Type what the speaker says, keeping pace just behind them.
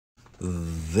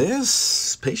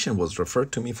This patient was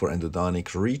referred to me for endodontic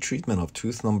retreatment of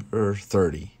tooth number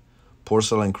 30.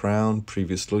 Porcelain crown,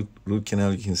 previous root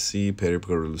canal, you can see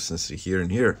periapical relucency here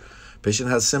and here. Patient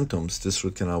has symptoms. This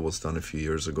root canal was done a few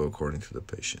years ago according to the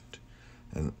patient.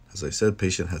 And as I said,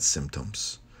 patient had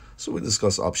symptoms. So we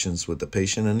discussed options with the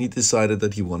patient and he decided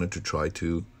that he wanted to try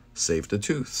to save the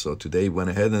tooth. So today went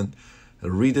ahead and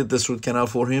redid this root canal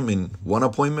for him in one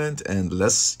appointment and in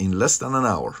less than an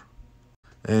hour.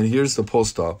 And here's the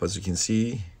post-op. As you can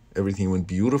see, everything went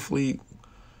beautifully.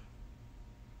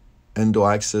 Endo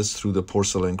access through the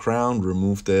porcelain crown,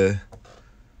 removed the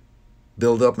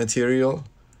build-up material,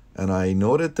 and I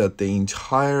noted that the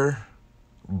entire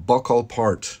buccal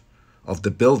part of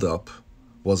the build-up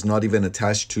was not even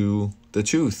attached to the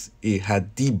tooth. It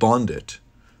had debonded.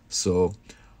 So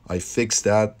I fixed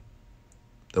that.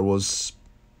 There was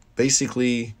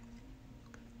basically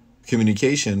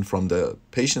communication from the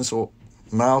patient's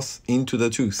mouth into the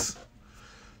tooth,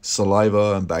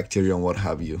 saliva and bacteria and what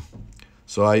have you.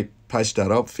 So I patched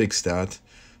that up, fixed that,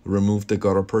 removed the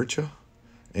gutta percha,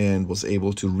 and was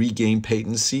able to regain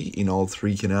patency in all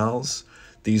three canals.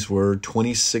 These were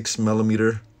 26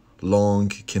 millimeter long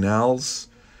canals.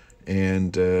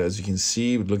 And as you can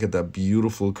see, look at that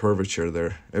beautiful curvature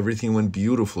there. Everything went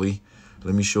beautifully.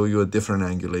 Let me show you a different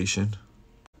angulation.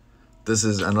 This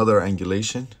is another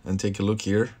angulation, and take a look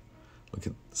here.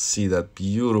 See that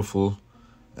beautiful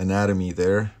anatomy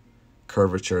there,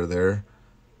 curvature there.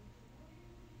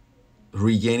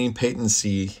 Regaining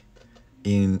patency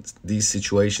in these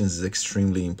situations is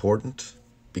extremely important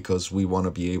because we want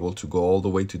to be able to go all the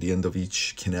way to the end of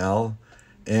each canal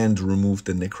and remove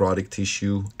the necrotic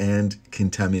tissue and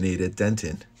contaminated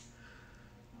dentin.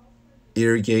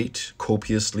 Irrigate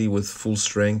copiously with full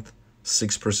strength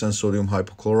 6% sodium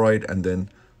hypochlorite and then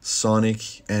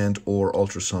sonic and or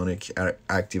ultrasonic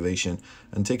activation.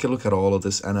 And take a look at all of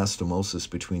this anastomosis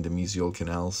between the mesial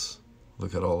canals.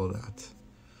 Look at all of that.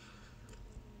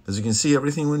 As you can see,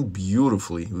 everything went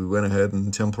beautifully. We went ahead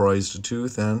and temporized the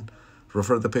tooth and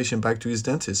referred the patient back to his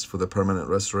dentist for the permanent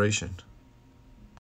restoration.